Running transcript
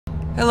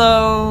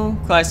Hello,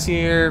 class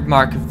here,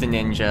 Mark of the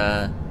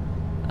Ninja.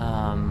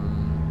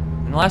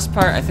 In the last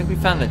part, I think we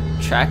found the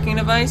tracking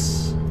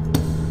device?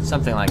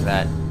 Something like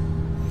that.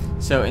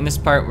 So in this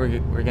part,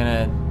 we're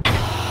gonna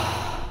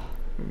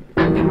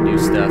do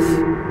stuff.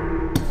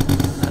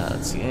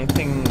 Let's see,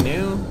 anything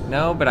new?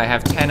 No, but I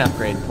have 10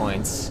 upgrade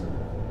points.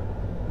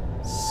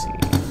 Let's see,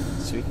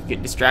 so we can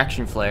get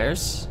distraction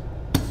flares.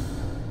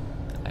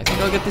 I think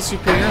I'll get the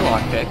superior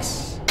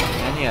lockpicks.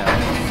 And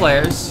yeah,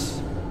 flares.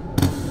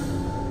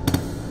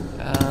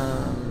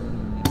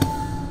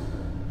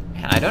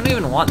 I don't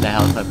even want the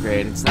health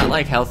upgrade. It's not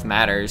like health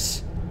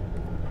matters.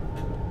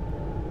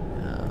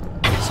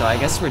 So I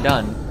guess we're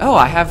done. Oh,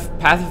 I have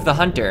Path of the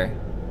Hunter.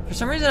 For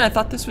some reason I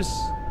thought this was...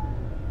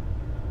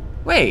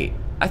 Wait,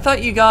 I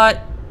thought you got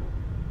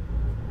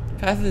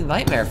Path of the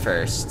Nightmare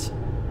first.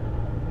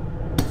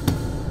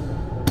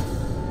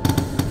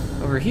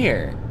 Over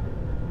here.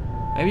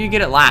 Maybe you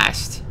get it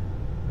last.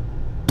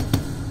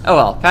 Oh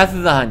well, Path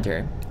of the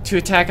Hunter. 2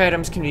 attack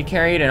items can be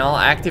carried and all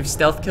active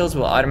stealth kills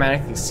will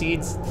automatically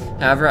succeed.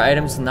 However,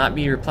 items will not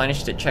be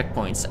replenished at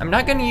checkpoints. I'm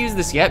not going to use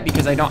this yet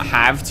because I don't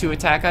have 2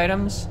 attack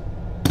items.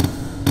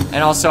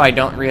 And also I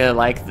don't really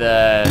like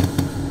the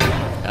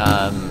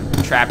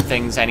trap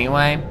things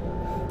anyway.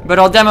 But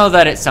I'll demo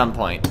that at some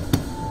point.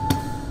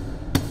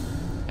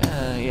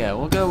 Yeah,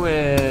 we'll go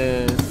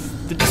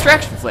with the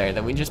distraction flare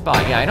that we just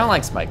bought. Yeah, I don't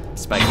like spike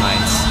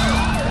mines.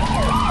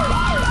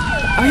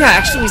 Oh yeah,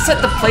 actually we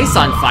set the place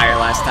on fire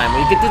last time.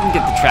 We didn't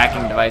get the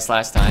tracking device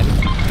last time.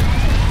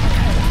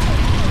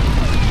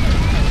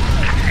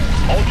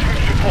 All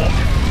troops report.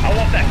 I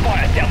want that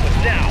fire dealt with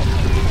now.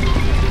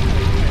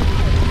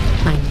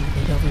 I knew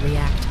they'd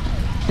overreact.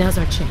 Now's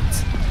our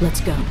chance.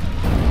 Let's go.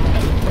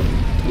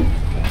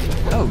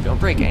 Oh, don't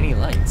break any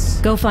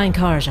lights. Go find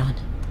Karajan.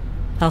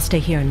 I'll stay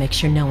here and make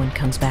sure no one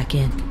comes back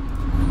in.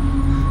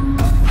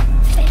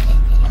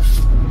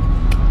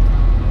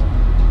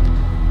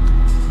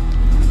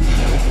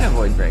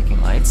 Avoid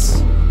breaking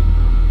lights.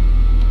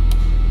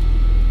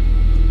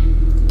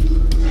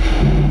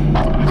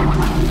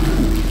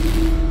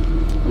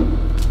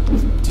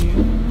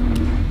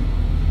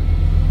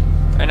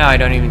 Right now I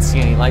don't even see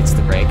any lights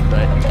to break,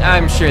 but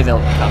I'm sure they'll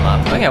come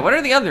up. Oh yeah, what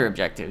are the other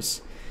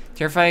objectives?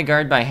 Terrify a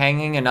guard by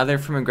hanging another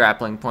from a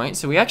grappling point.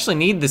 So we actually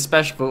need the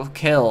special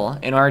kill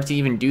in order to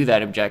even do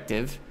that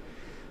objective.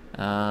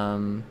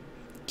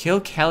 Kill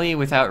Kelly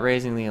without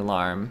raising the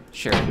alarm.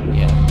 Sure,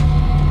 yeah.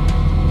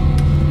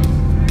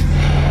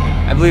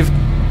 I believe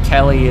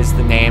Kelly is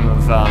the name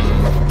of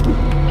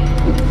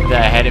the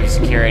head of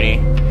security.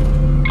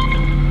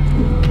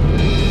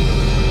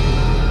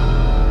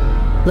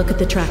 Look at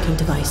the tracking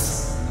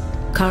device.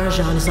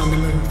 Karajan is on the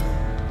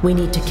move. We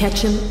need to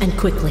catch him, and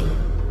quickly.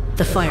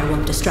 The fire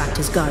won't distract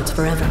his guards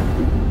forever.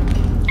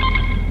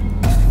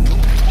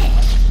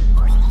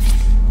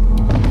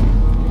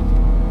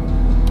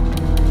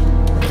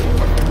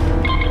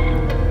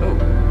 Oh,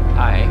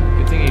 hi.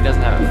 Good thing he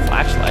doesn't have a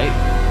flashlight.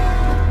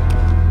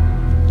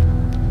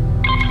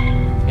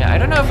 Yeah, I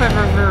don't know if I've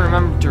ever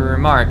remembered to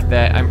remark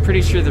that I'm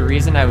pretty sure the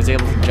reason I was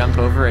able to jump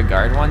over a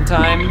guard one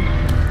time,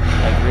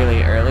 like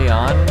really early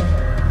on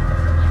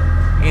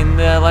in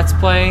the Let's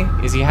Play,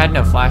 is he had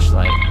no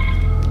flashlight.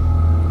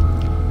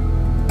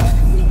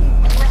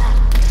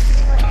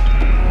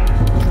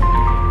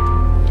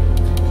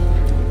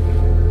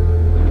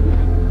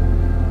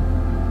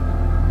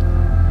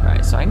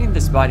 Alright, so I need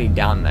this body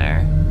down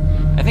there.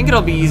 I think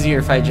it'll be easier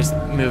if I just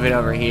move it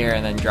over here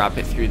and then drop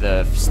it through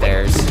the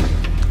stairs.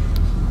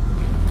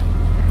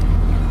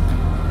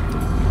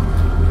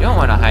 You don't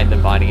want to hide the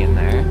body in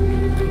there.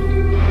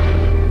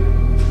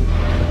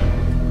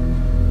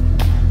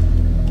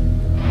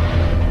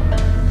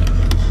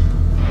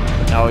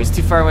 No, he's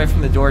too far away from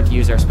the door to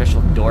use our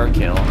special door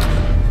kill.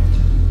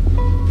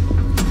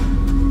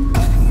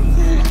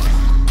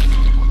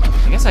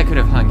 I guess I could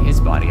have hung his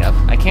body up.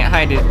 I can't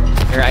hide it,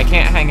 or I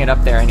can't hang it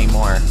up there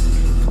anymore.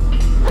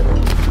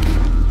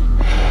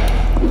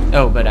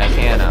 Oh, but I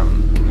can,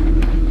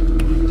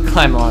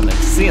 climb along the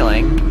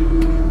ceiling.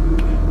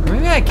 Or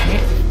maybe I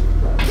can't.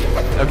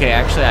 Okay,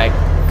 actually I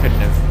couldn't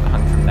have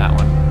hung from that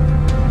one.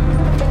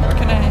 Or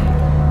can I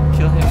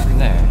kill him from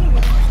there?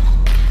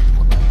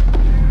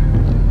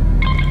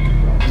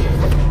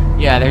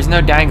 Yeah, there's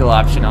no dangle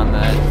option on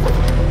that.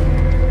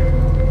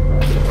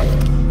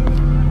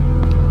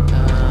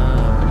 No,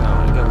 I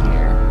wanna go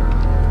here.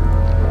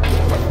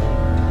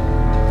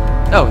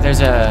 Oh,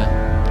 there's a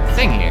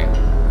thing here.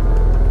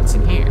 What's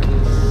in here?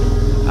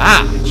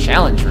 Ah,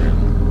 challenge room.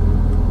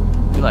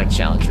 We like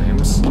challenge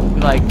rooms.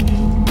 We like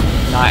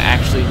not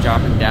actually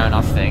dropping down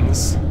off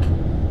things.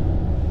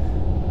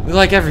 We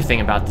like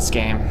everything about this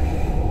game.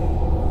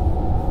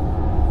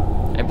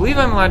 I believe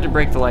I'm allowed to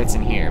break the lights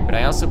in here, but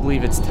I also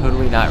believe it's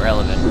totally not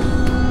relevant.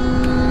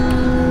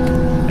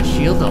 A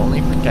shield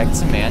only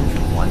protects a man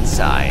from one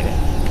side.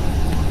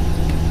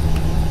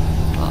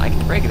 Well, I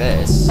can break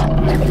this.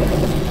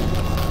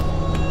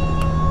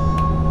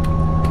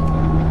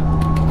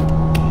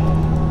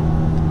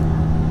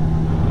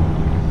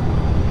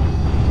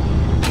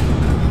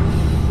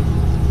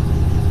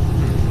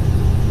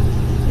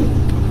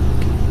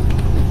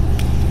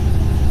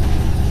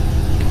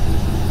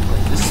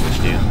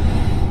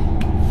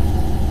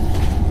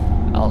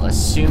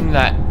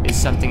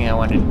 something I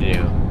wanted to do.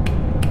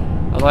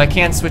 Although I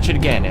can switch it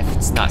again if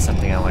it's not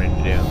something I wanted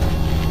to do.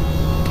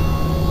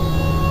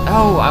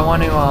 Oh, I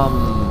want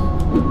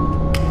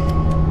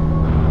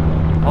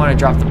to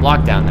drop the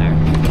block down there.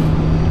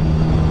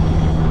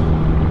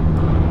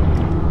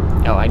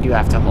 Oh, I do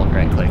have to hold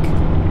right click.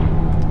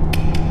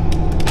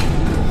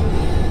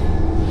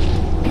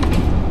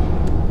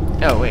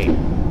 Oh, wait.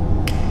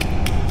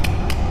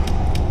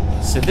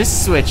 So this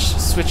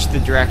switched the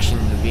direction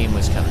the beam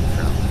was coming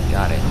from.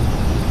 Got it.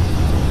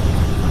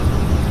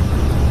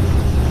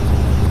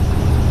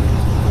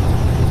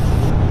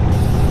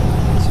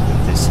 Let's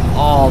move this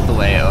all the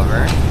way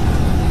over.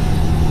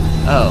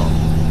 Oh.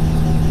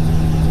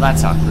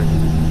 That's awkward.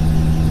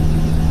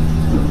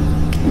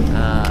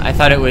 I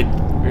thought it would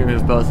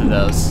remove both of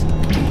those.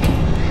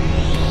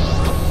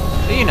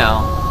 But you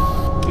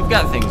know, we've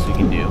got things we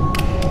can do.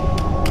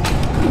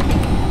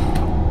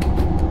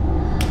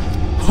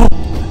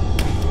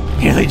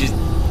 Nearly just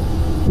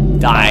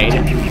died.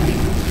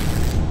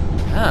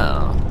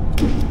 Oh.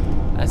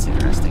 That's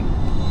interesting.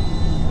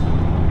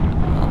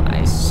 Well, I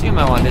assume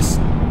I want this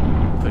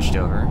pushed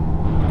over.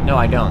 No,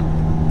 I don't.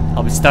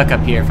 I'll be stuck up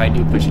here if I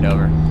do push it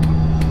over.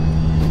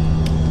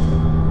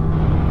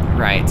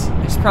 Right.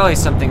 There's probably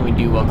something we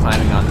do while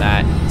climbing on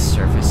that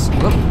surface.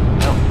 Whoop.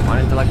 No,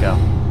 wanted to let go.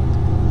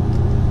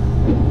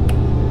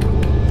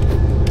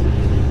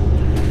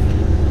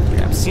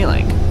 Grab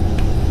ceiling.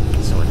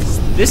 So what does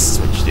this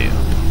switch do?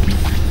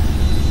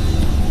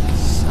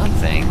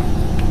 Something.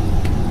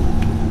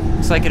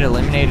 Looks like it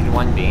eliminated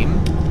one beam.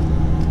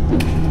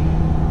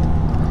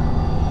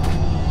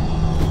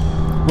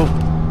 Whoa.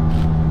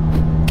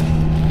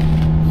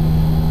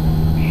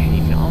 Man,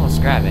 you can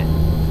almost grab it.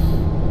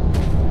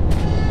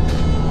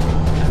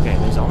 Okay,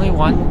 there's only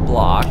one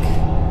block.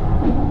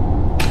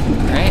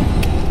 Right?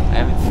 I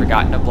haven't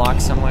forgotten a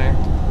block somewhere.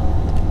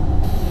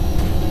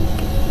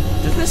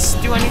 Does this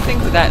do anything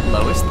to that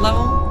lowest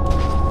level?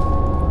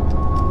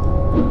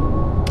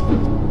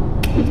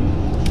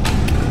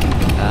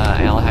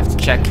 I'll have to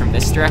check from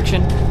this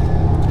direction.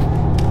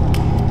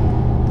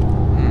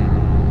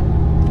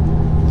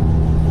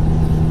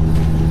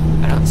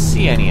 I don't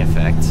see any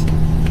effect.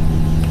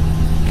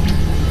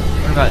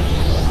 What about...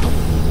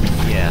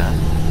 Yeah.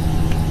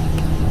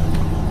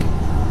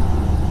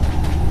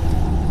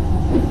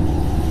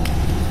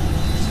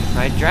 So if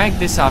I drag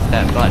this off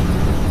that button...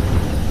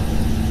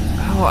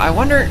 Oh, I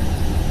wonder...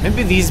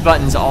 Maybe these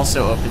buttons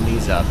also open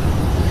these up.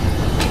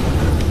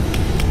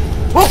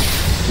 Whoa!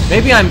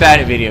 Maybe I'm bad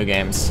at video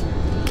games.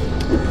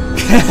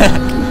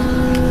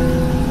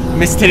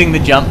 Missed hitting the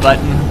jump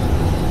button.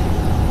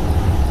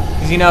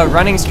 Because, you know,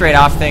 running straight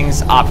off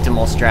things,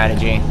 optimal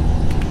strategy.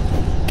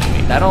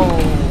 Wait, that'll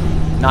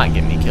not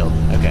get me killed.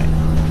 Okay.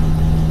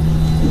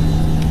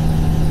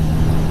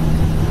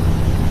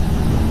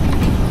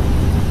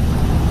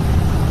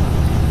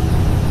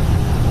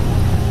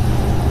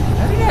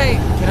 How did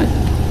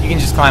you can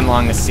just climb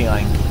along the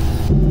ceiling.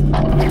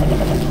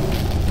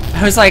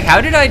 I was like,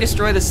 how did I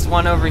destroy this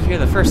one over here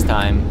the first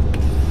time?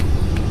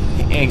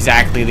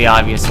 Exactly the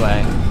obvious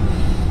way.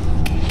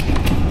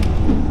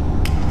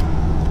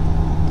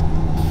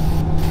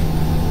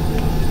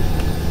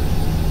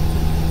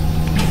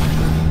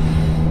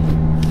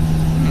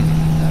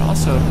 That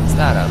also opens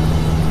that up.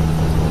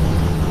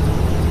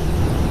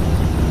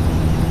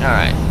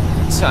 Alright,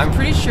 so I'm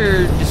pretty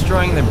sure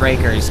destroying the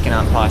breakers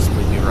cannot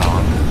possibly be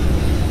wrong.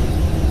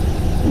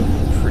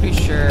 Pretty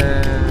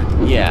sure...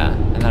 Yeah,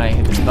 and then I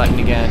hit this button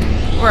again.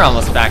 We're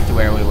almost back to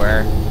where we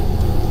were.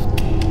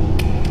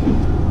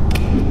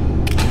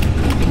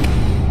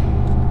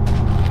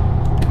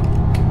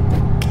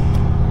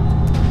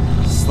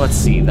 So let's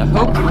see, the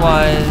hope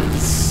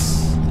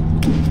was...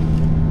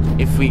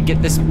 If we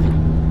get this...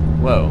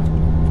 Whoa.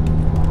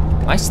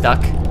 Am I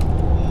stuck?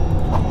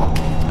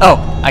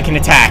 Oh, I can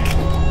attack.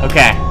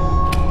 Okay.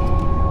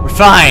 We're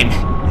fine.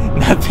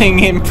 Nothing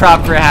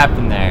improper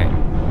happened there.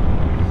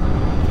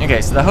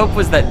 Okay, so the hope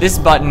was that this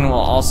button will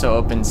also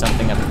open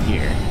something up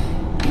here.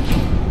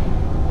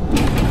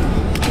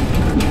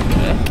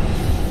 Okay.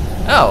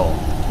 Oh,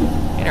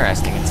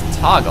 interesting. It's a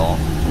toggle.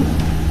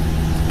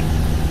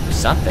 Or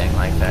something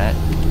like that.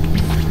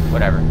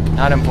 Whatever.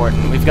 Not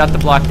important. We've got the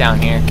block down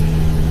here.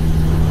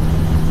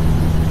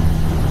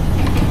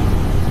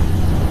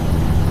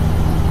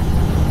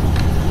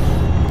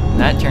 And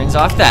that turns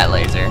off that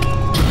laser.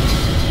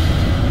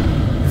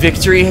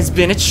 Victory has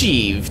been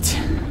achieved.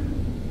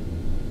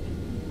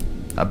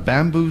 A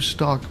bamboo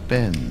stalk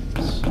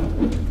bends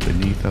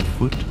beneath a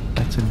foot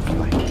that's in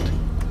flight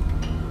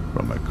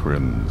from a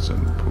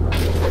crimson pool.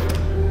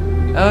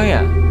 Oh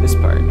yeah, this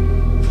part.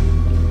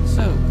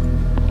 So,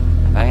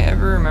 have I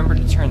ever remembered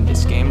to turn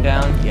this game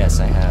down? Yes,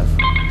 I have.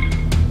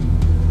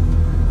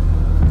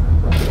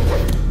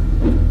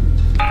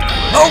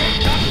 Oh!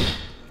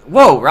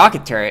 Whoa,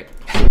 rocket turret.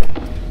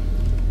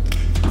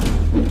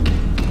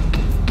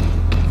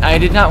 I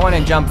did not want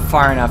to jump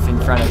far enough in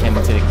front of him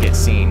to get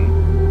seen.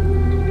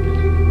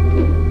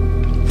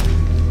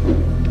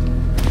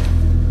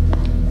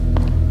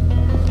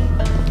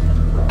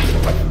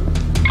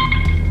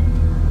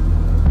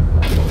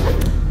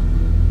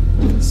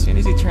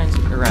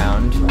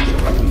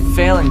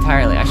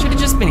 entirely. I should have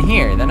just been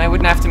here. Then I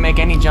wouldn't have to make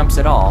any jumps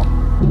at all.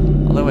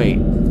 Although, wait.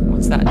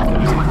 What's that?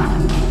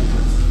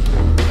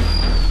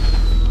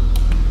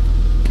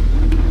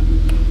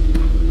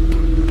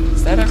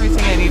 Is that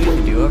everything I needed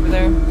to do over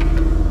there?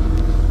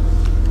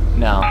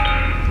 No.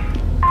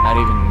 Not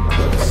even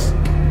close.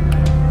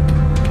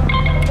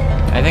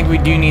 I think we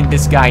do need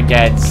this guy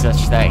dead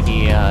such that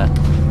he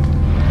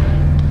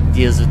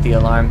deals with the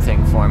alarm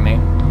thing for me.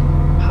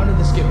 How did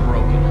this get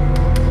broken?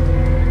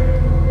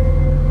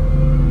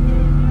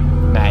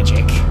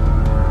 Magic.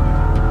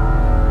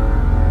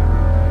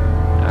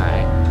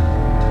 Alright.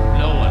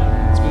 No one.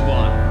 Let's move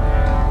on.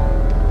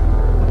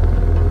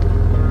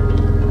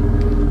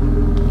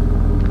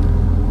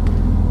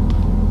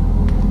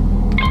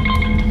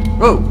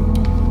 Whoa!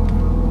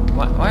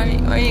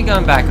 Why are you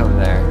going back over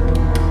there?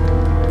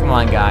 Come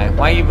on, guy.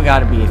 Why you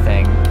gotta be a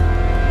thing?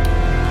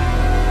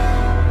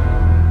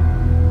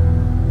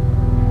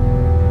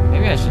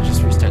 Maybe I should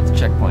just restart the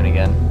checkpoint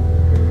again.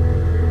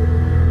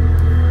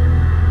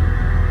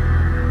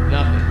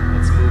 Nothing.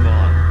 Let's move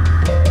on.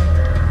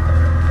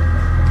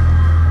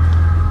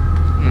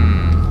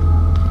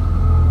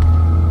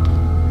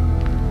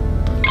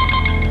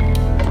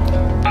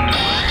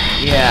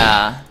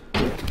 Yeah.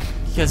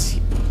 Because...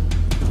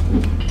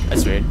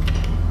 That's weird.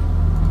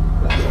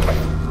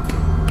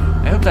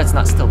 I hope that's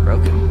not still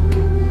broken.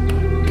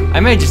 I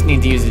may just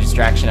need to use a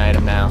distraction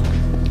item now.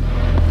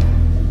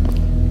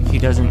 If he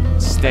doesn't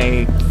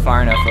stay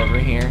far enough over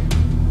here.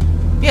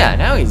 Yeah,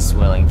 now he's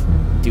willing to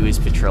do his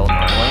patrol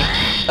normally.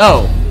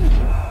 Oh!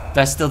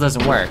 That still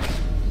doesn't work.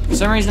 For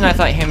some reason I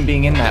thought him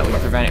being in that would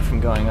prevent it from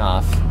going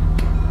off.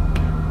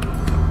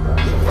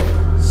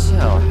 So,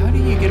 how do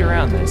you get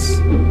around this?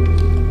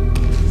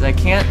 Because I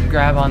can't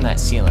grab on that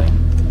ceiling.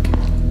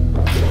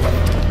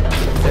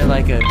 Is there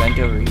like a vent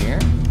over here?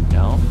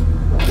 No.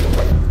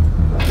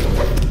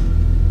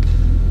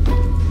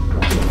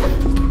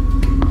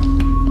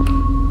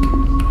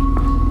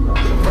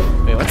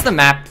 Wait, what's the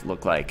map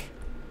look like?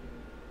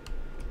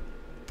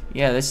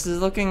 Yeah, this is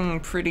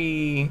looking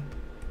pretty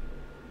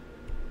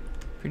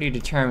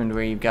determined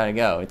where you've got to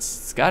go.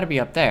 It's got to be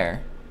up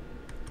there.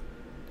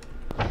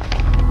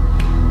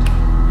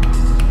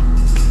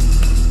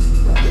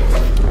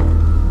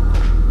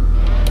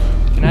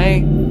 Can I?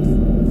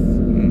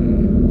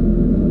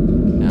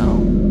 No.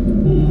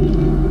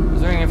 I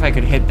was wondering if I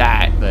could hit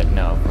that, but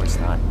no, of course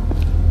not.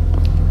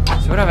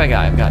 So what have I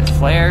got? I've got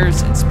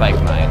flares and spike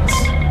mines.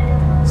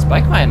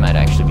 Spike mine might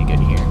actually be good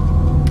here.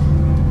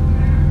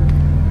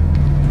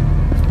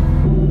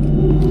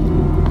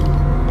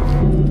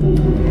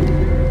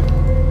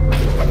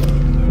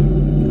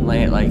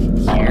 Lay it like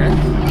here.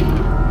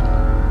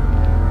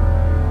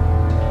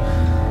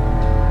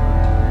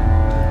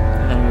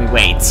 And then we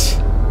wait.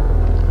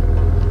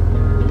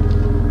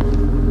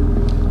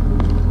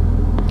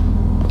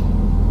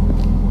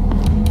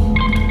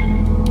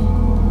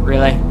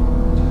 Really?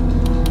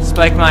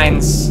 Spike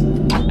mines,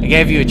 I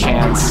gave you a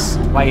chance.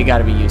 Why you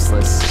gotta be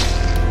useless?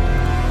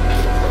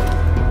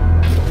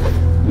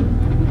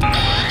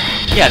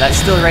 Yeah, that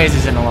still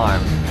raises an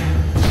alarm.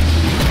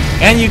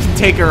 And you can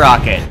take a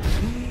rocket.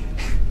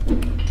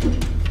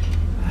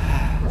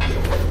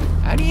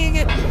 How do you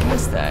get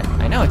past that?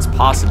 I know it's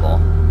possible.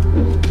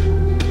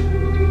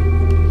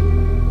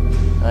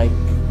 Like,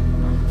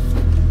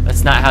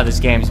 that's not how this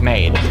game's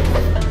made.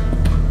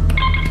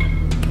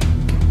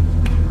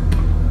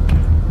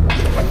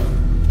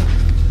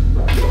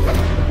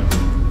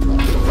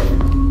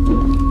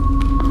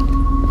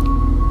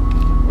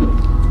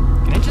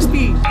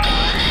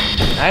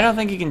 I don't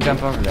think you can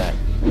jump over that.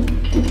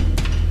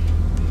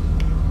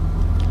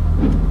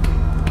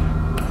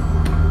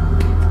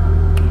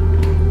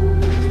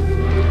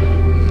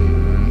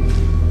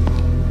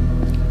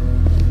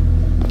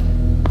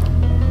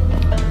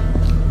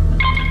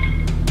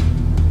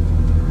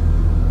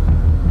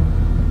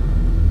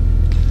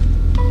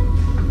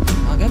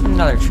 I'll give it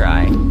another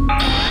try.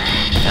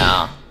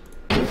 No.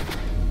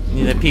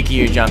 The peak of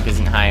your jump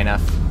isn't high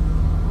enough.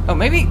 Oh,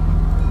 maybe...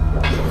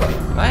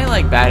 Am I,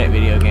 like, bad at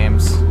video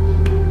games?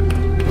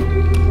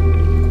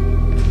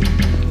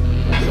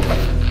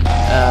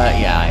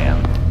 Yeah, I am.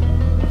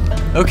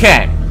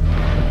 Okay.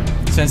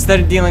 So instead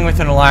of dealing with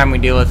an alarm, we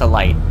deal with a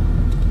light.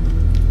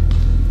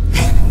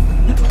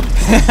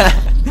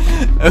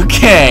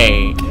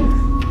 Okay.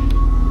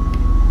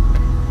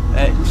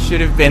 That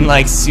should have been,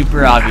 like,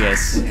 super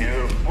obvious.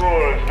 You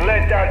fools,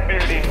 let that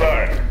building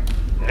burn.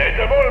 Let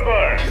them all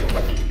burn.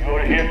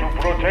 You're here to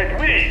protect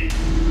me.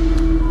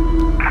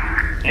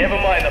 Never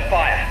mind the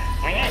fire.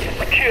 We need to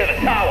secure the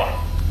tower.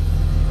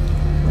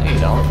 No, you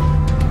don't.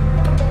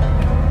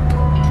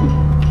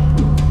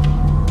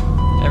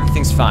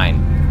 Everything's fine.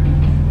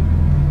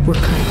 We're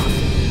cut off.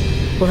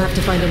 We'll have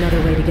to find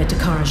another way to get to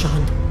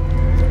Karajan.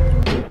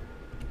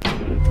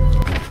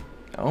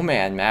 Oh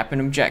man, map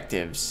and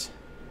objectives.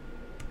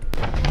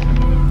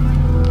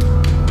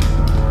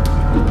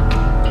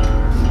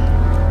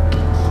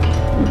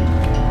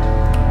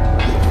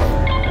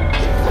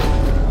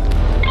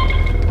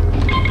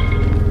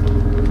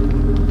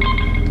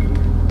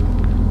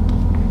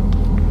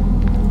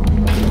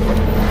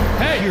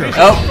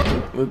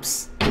 Oh,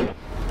 oops.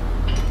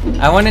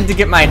 I wanted to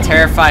get my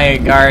Terrify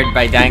guard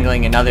by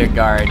dangling another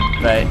guard,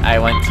 but I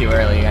went too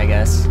early, I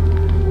guess.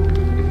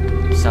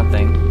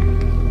 Something.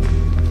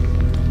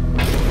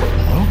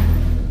 Huh?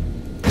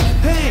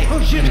 Hey!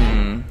 Oh shit!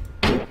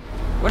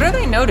 What are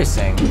they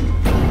noticing?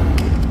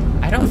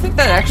 I don't think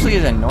that actually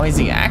is a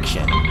noisy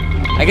action.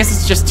 I guess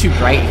it's just too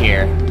bright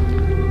here.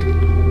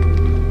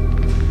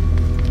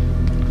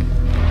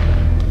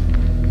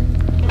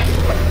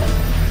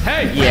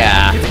 Hey!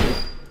 Yeah.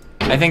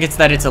 I think it's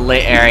that it's a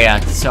lit area,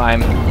 so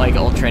I'm like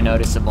ultra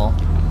noticeable.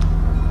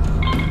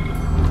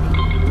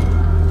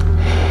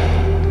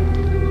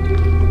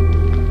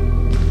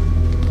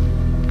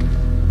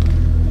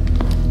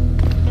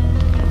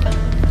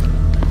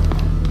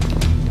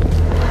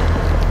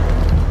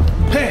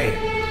 Hey!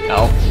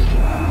 Oh.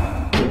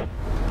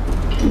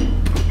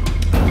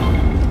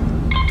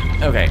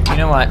 Okay, you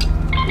know what?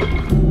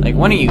 Like,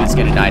 one of you is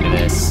gonna die to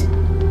this.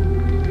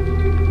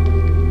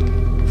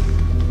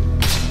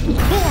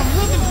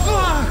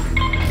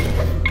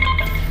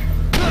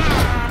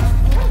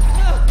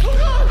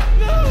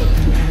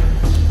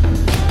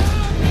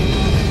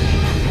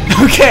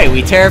 Okay,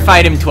 we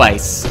terrified him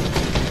twice.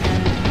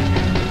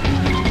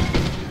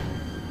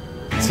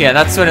 So yeah,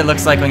 that's what it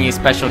looks like when you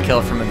special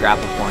kill from a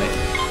grapple point.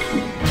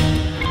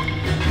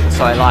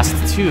 So I lost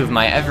 2 of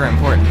my ever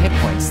important hit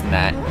points in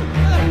that.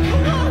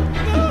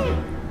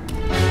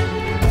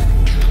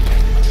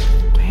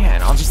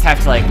 Man, I'll just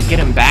have to like get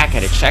him back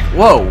at a check.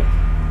 Whoa!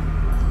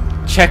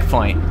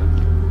 Checkpoint.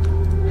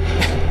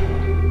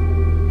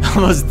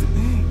 Almost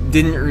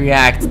didn't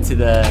react to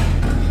the.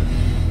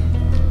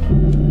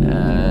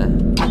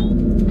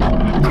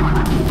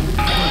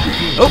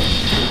 Oh!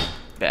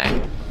 Back.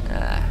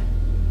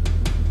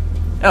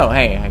 Oh,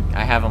 hey,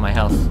 I have all my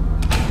health.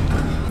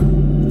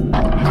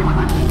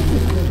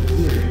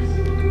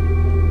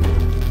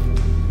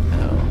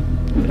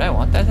 Oh. Did I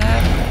want that to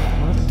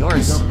happen? The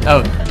door's...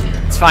 Oh,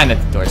 it's fine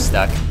that the door's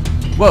stuck.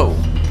 Whoa!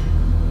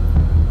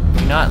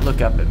 Do not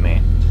look up at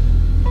me.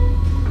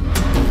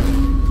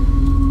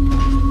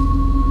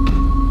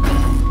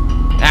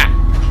 Ah!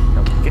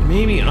 No, get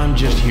me. Maybe I'm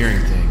just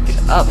hearing things.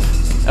 Get up.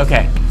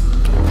 Okay.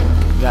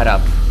 Got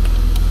up.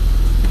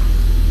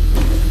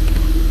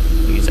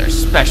 Use our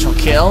special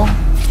kill.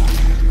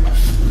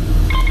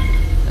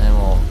 And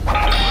we'll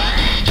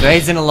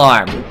raise an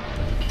alarm.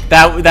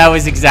 That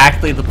was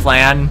exactly the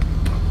plan.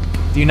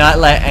 Do not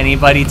let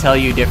anybody tell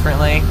you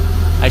differently.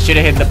 I should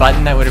have hit the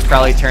button that would have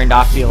probably turned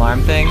off the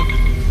alarm thing.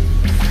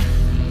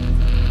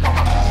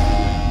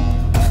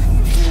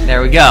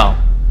 There we go.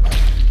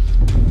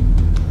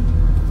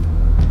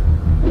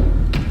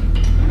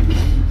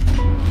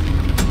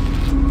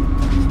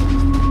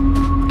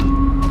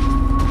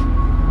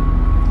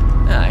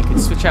 I could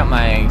switch out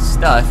my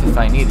stuff if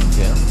I needed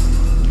to.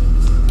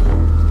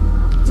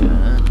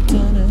 Dun,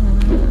 dun, dun.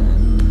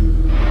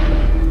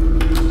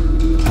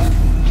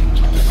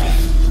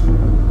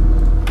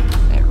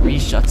 That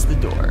reshuts the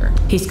door.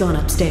 He's gone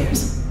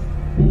upstairs.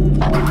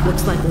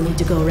 Looks like we'll need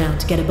to go around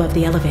to get above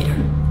the elevator.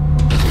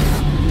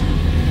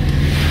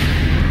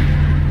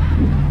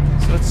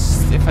 So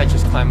let's, if I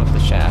just climb up the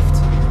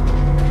shaft.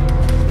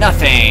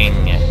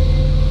 Nothing!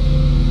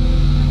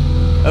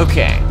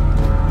 Okay.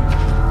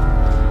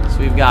 So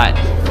we've got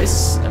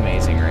this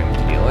amazing room to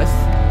deal with.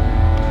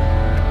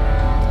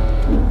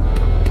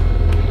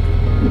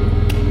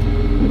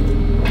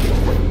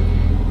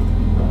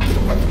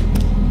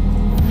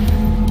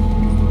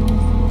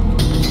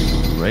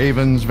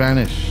 Ravens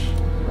vanish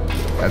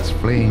as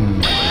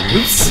flames.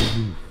 Oops!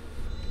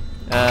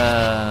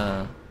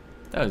 That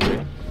was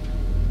weird.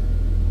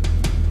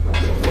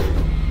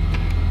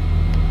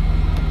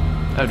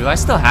 Oh, do I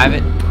still have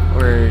it?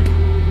 Or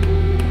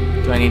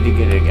do I need to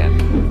get it again?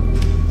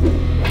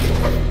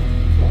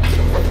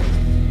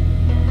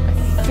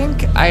 I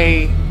think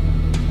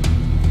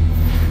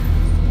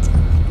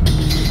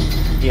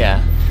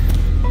yeah.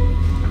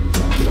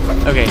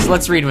 Okay, so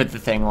let's read what the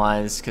thing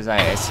was, because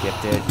I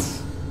skipped it.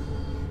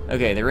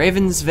 Okay, the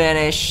ravens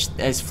vanish.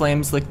 As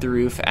flames lick the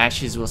roof,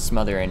 ashes will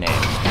smother a name.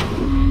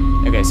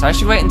 Okay, so I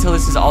should wait until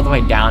this is all the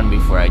way down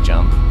before I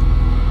jump.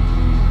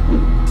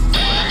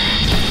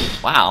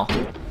 Wow.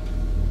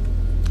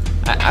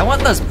 I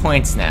want those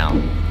points now.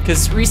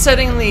 Because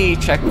resetting the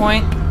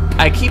checkpoint,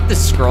 I keep the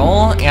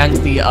scroll and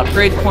the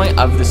upgrade point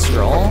of the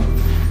scroll,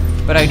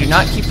 but I do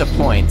not keep the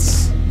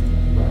points.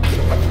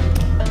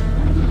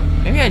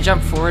 Maybe I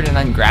jump forward and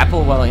then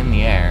grapple while in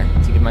the air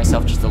to give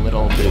myself just a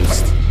little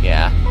boost.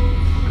 Yeah.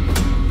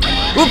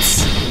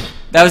 Oops!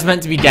 That was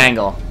meant to be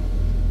dangle.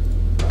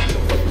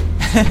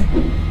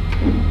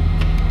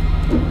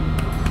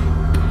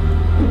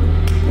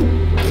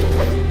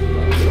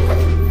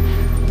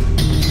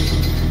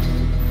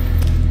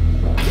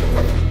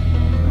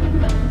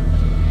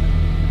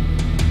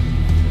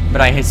 But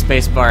I hit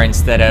spacebar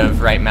instead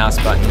of right mouse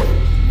button.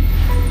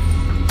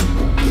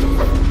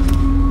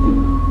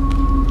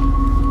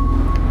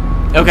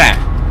 Okay,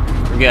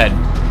 we're good.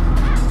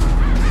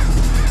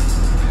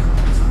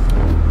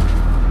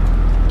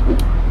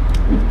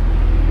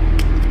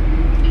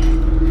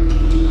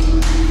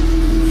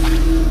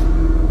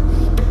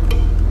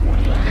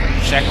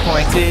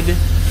 wanted.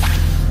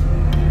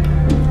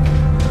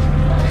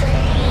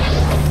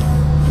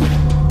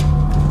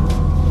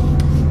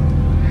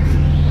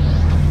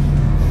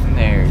 And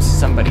there's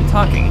somebody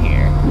talking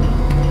here.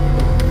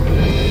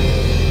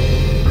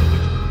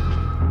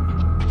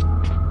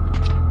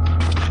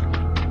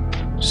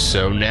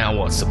 So now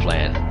what's the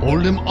plan?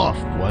 Hold him off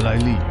while I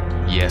leave.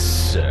 Yes,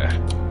 sir.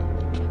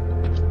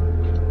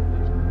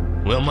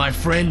 Well, my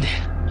friend,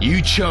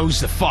 you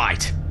chose the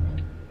fight.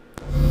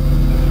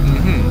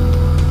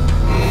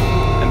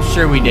 I'm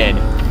sure we did.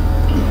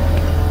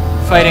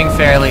 Fighting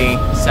fairly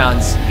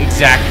sounds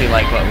exactly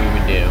like what we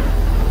would do.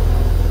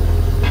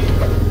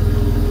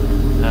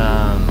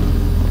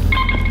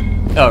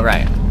 Oh,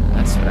 right.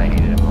 That's what I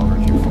needed him over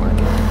here for.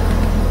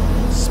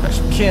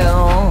 Special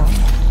kill.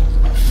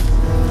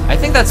 I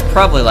think that's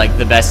probably like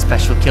the best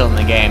special kill in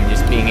the game,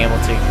 just being able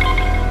to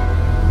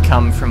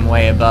come from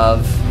way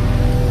above.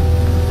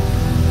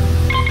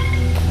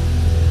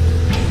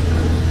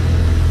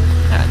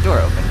 Ah, door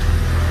opened.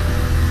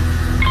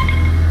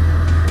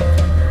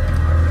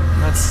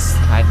 Let's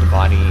hide the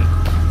body.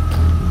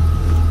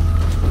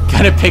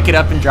 Gotta pick it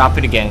up and drop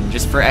it again,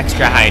 just for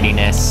extra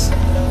hidiness.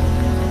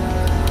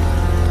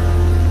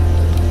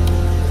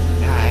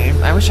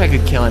 I wish I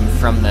could kill him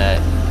from the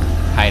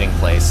hiding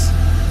place.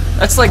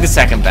 That's like the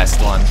second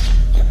best one.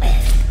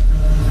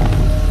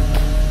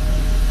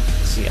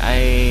 See,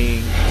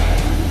 I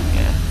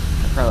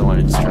probably want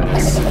to destroy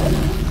this.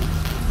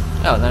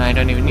 Oh, then I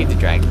don't even need to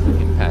drag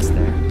him past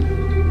there.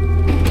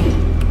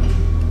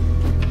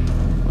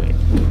 Wait.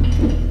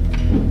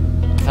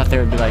 I thought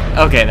there would be like,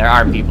 okay, there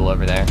are people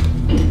over there.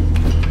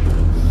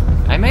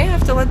 I may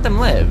have to let them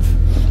live.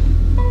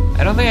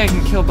 I don't think I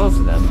can kill both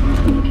of them.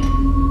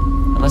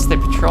 Unless they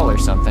patrol or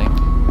something.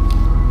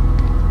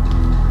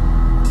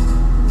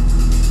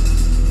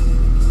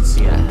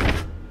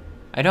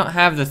 I don't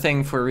have the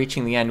thing for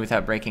reaching the end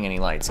without breaking any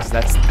lights, because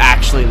that's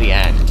actually the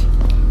end.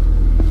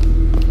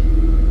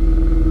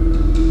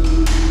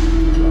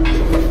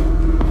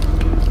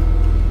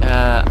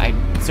 I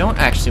don't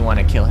actually want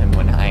to kill him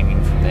when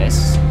hanging from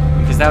this,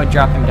 because that would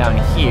drop him down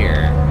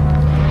here,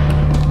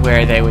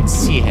 where they would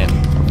see him.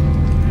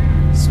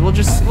 So we'll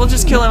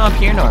just kill him up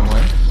here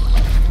normally.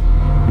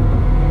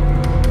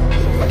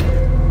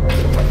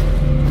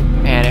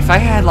 Man, if I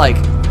had like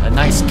a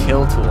nice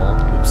kill tool.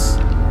 Oops.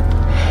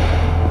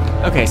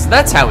 Okay, so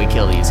that's how we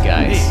kill these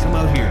guys. Hey, come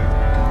out here.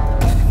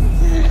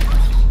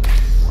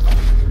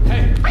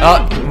 Hey.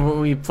 Oh,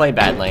 we play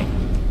badly.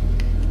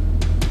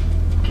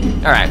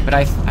 All right, but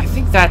I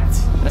think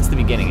that's the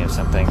beginning of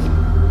something.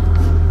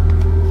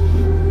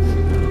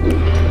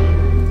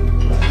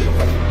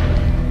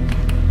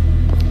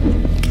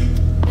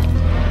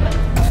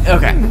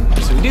 Okay,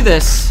 so we do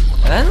this,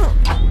 and then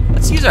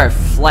let's use our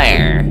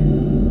flare.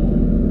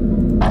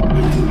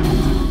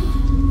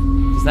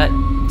 Does that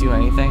do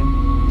anything?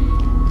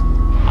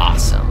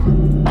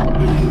 Awesome.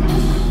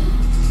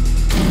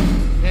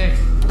 Hey,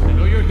 I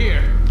know you're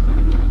here.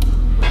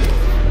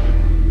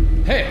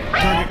 Hey.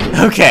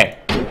 Okay.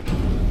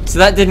 So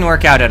that didn't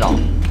work out at all.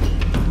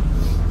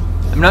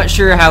 I'm not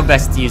sure how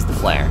best to use the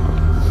flare.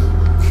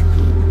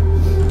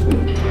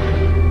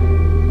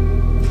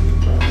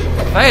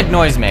 If I had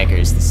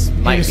noisemakers, this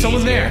might be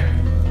someone easier. there.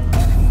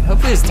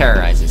 Hopefully this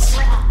terrorizes.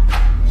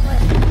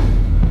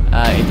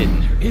 It didn't.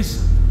 There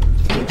is.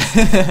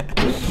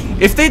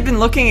 If they'd been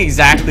looking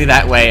exactly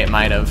that way, it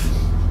might have.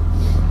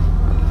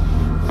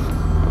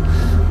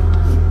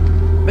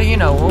 But you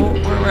know, we'll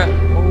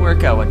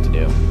work out what to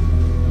do.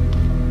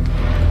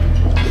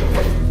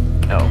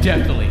 Oh.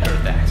 Definitely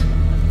heard that.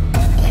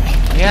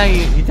 Yeah,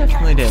 you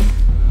definitely did.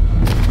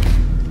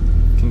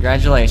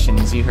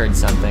 Congratulations, you heard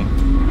something.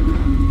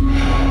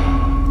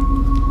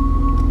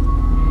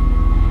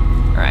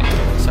 Alright,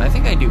 so I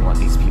think I do want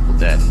these people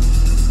dead.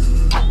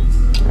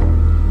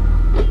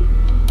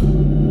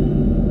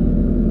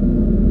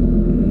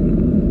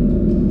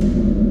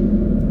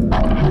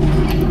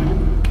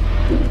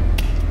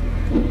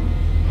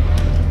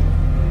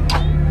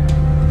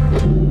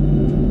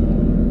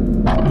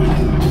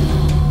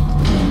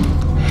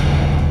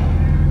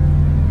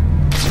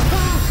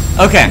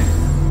 Okay.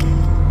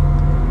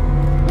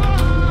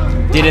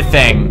 Did a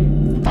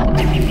thing. What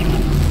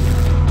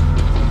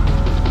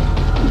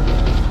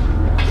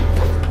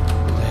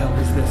the hell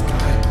is this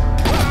guy?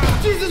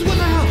 Jesus, what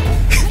the hell?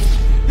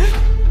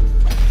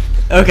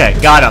 Okay,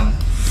 got him.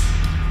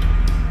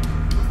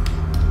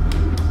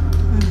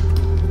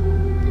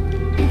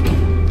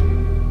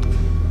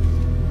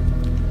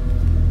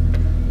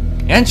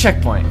 And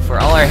checkpoint for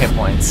all our hit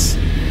points.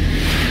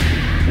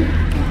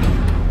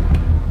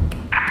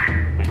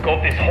 We've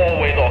got this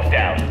hallway locked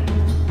down.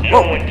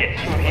 No Whoa. one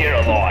gets through here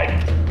alive.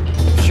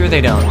 Sure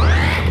they don't.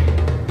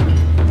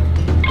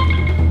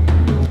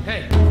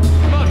 Hey,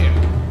 come out here.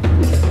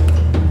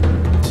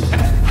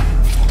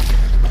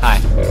 Hi.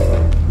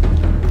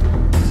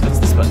 What's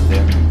this button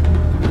do?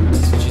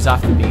 Switches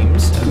off the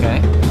beams. Okay.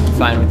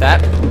 Fine with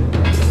that.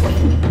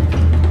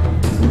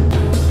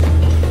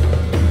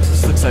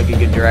 This looks like a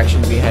good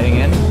direction to be heading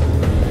in.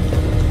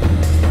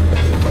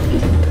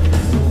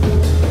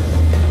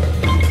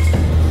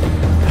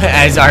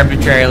 as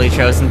arbitrarily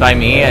chosen by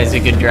me as a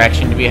good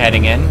direction to be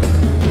heading in.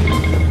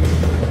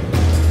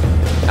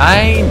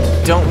 I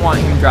don't want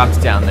him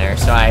dropped down there,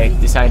 so I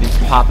decided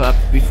to pop up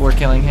before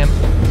killing him.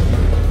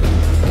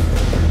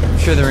 I'm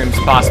sure the room's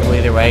possible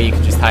either way. You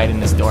could just hide in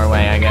this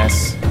doorway, I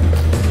guess.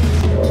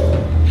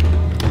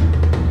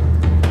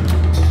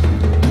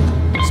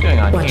 What's going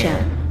on Watch here?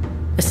 out.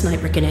 A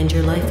sniper can end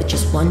your life with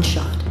just one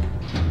shot.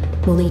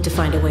 We'll need to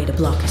find a way to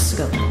block his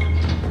scope.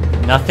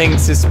 Nothing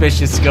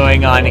suspicious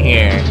going on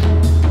here.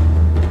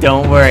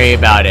 Don't worry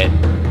about it.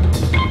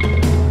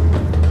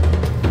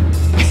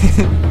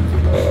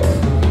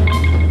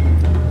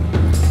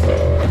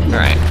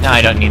 Alright, now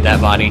I don't need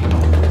that body.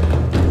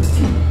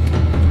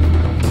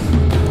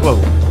 Whoa.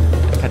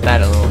 I cut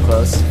that a little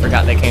close.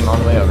 Forgot they came all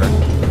the way over.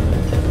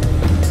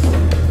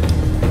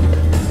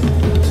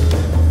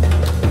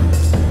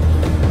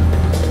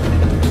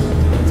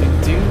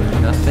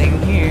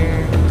 Nothing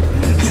here.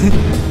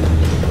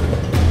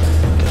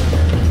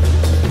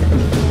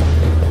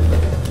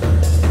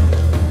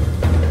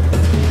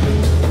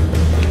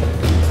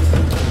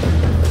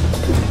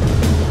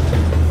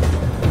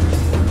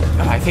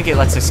 Oh, I think it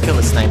lets us kill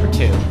the sniper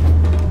too.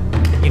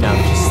 You know,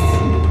 just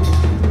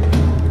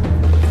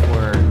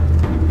for...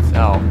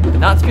 Oh,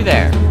 not through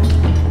there.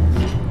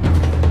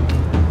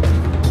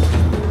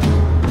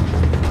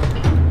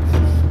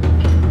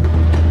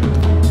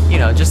 You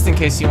know, just in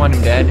case you want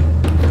him dead.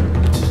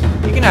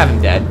 You can have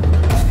him dead.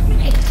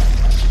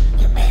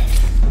 You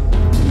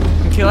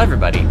can kill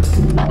everybody.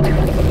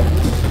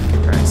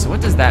 Alright, so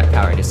what does that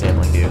power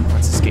disabling do?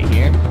 Let's just get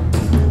here.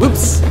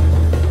 Whoops!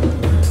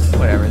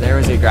 Whatever, there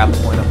was a grapple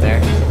point up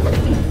there.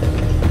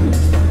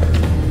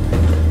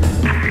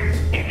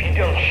 If you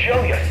don't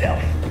show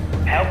yourself,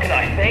 how can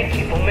I thank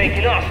you for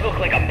making us look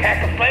like a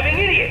pack of flaming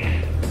idiots?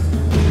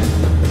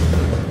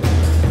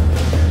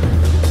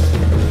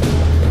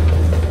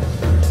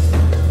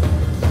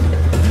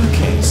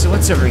 Okay, so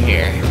what's over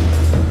here?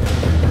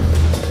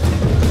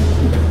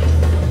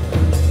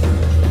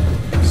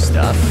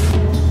 Stuff.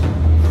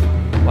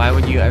 Why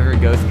would you ever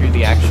go through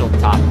the actual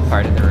top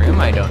part of the room?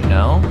 I don't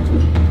know.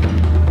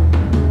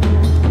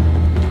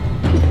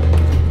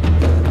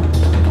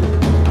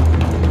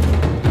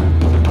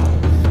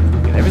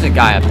 Okay, there was a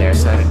guy up there,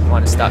 so I didn't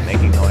want to stop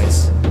making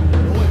noise.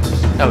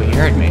 Oh, he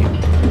heard me.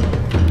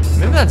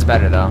 Maybe that's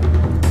better, though.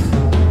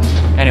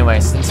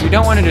 Anyway, since we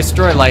don't want to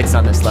destroy lights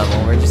on this level,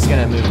 we're just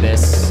gonna move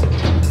this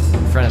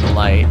in front of the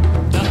light.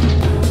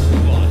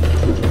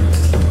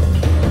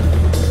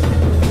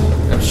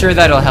 I'm sure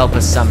that'll help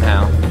us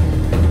somehow.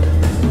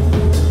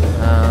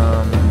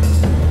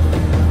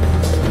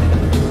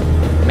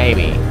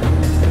 Maybe.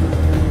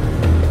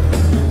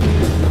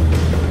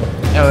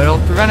 No, it'll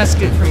prevent us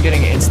from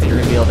getting instant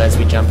revealed as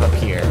we jump up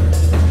here.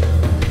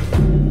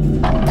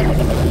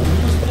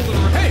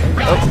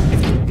 Oh,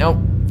 nope,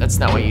 that's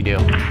not what you do.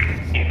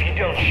 If you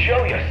don't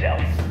show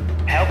yourself,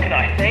 how can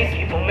I thank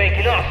you for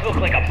making us look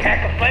like a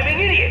pack of flaming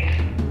idiots?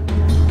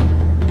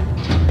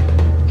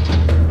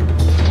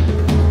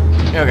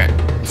 Okay,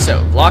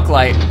 so block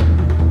light.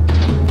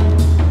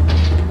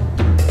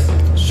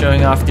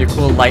 Showing off your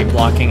cool light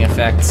blocking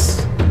effects.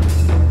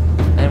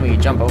 And we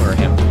jump over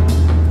him.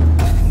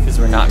 Because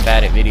we're not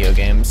bad at video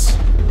games.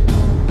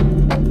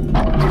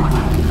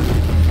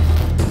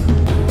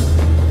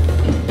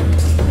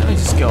 Let me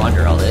just go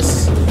under all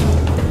this.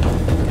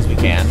 Because we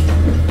can.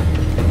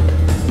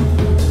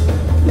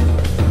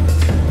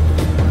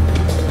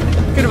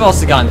 Could have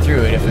also gone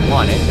through it if we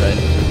wanted, but...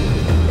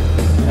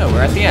 Oh,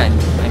 we're at the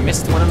end. I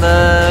missed one of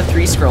the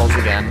 3 scrolls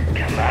again.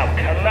 Come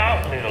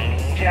out, little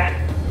ninja.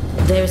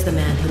 There's the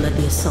man who led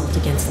the assault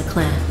against the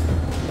clan.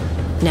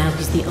 Now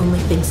he's the only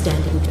thing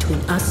standing between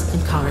us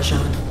and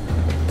Karajan.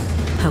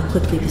 How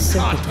quickly the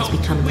serpent has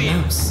become the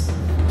mouse.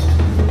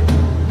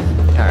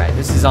 Alright,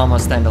 this is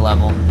almost end of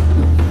level.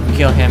 We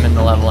kill him and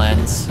the level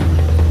ends.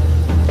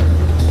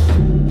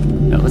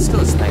 No, let's kill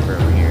the sniper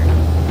over here.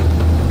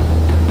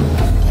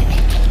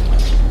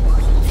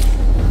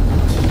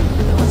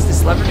 Now, what's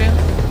this lever do?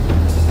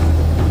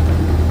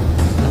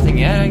 Nothing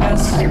yet, I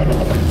guess?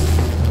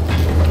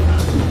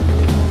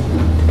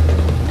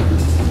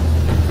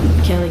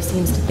 Kelly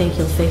seems to think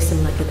he'll face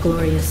him like a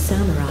glorious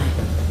samurai.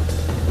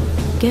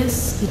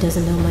 Guess he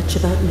doesn't know much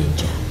about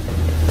ninja.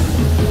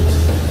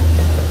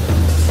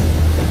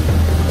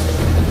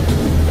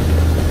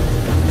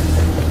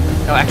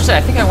 Oh, actually,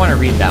 I think I want to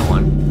read that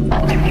one.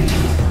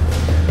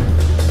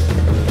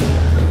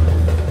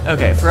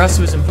 Okay, for us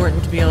it was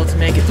important to be able to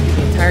make it through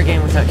the entire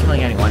game without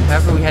killing anyone.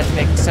 However, we had to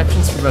make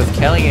exceptions for both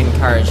Kelly and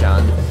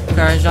Karajan.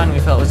 Karajan we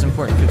felt was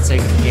important for the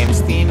sake of the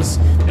game's themes,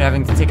 but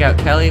having to take out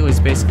Kelly was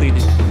basically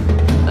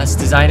us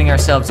designing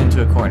ourselves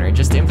into a corner.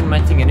 Just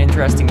implementing an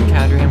interesting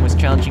encounter him was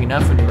challenging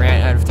enough when we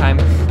ran out of time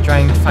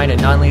trying to find a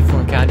non-lethal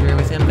encounter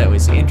with him that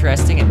was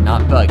interesting and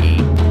not buggy.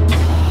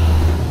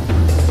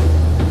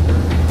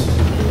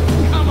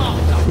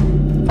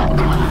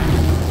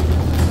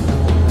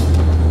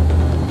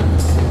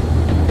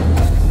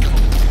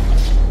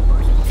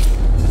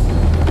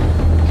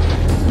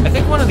 I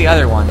think one of the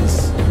other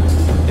ones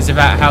is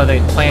about how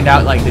they planned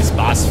out like this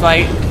boss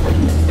fight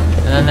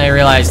And then they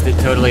realized it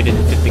totally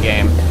didn't fit the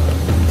game.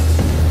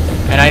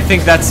 And I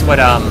think that's what,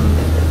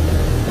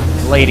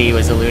 Lady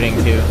was alluding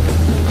to.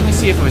 Let me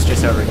see if it was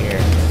just over here.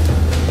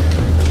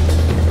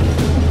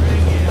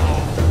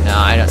 No,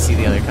 I don't see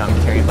the other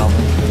commentary bubble.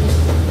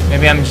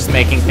 Maybe I'm just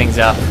making things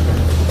up.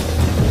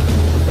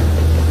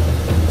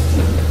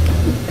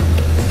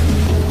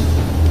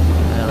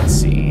 Let's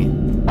see.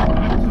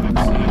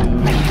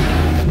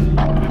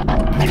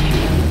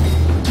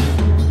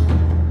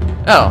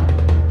 Oh.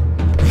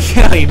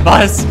 Kelly,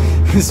 boss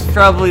is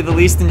probably the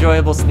least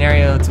enjoyable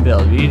scenario to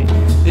build. We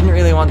didn't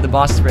really want the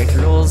boss to break the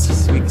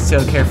rules, we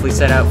so carefully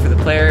set out for the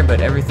player, but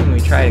everything we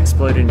tried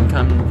exploded and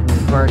come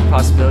from dark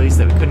possibilities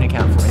that we couldn't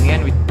account for. In the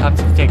end, we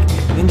opted to take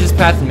Ninja's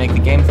path and make the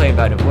gameplay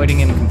about avoiding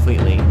him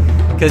completely.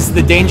 Because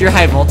the danger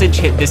high voltage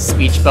hit this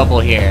speech bubble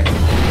here.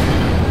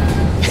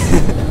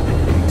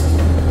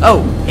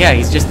 Oh, yeah,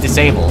 he's just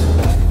disabled.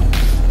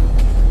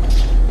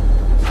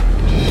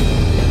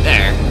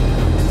 There.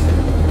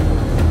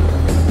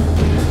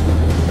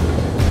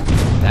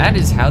 That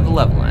is how the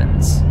level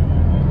ends.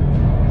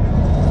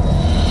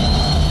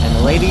 And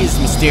the lady is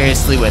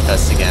mysteriously with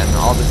us again,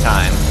 all the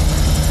time.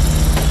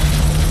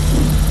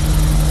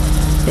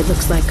 It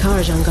looks like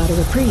Karajan got a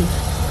reprieve.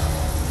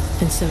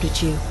 And so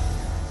did you.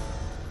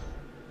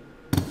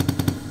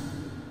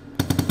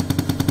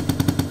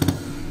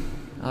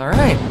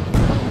 Alright.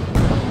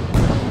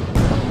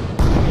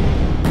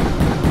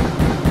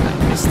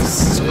 I missed the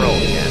scroll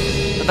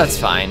again, but that's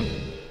fine.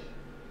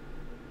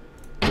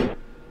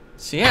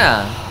 So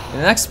yeah, in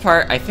the next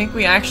part, I think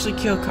we actually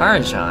kill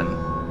Karajan.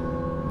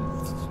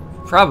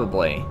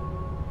 Probably.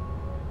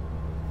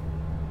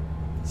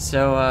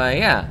 So,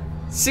 yeah.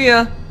 See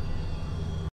ya!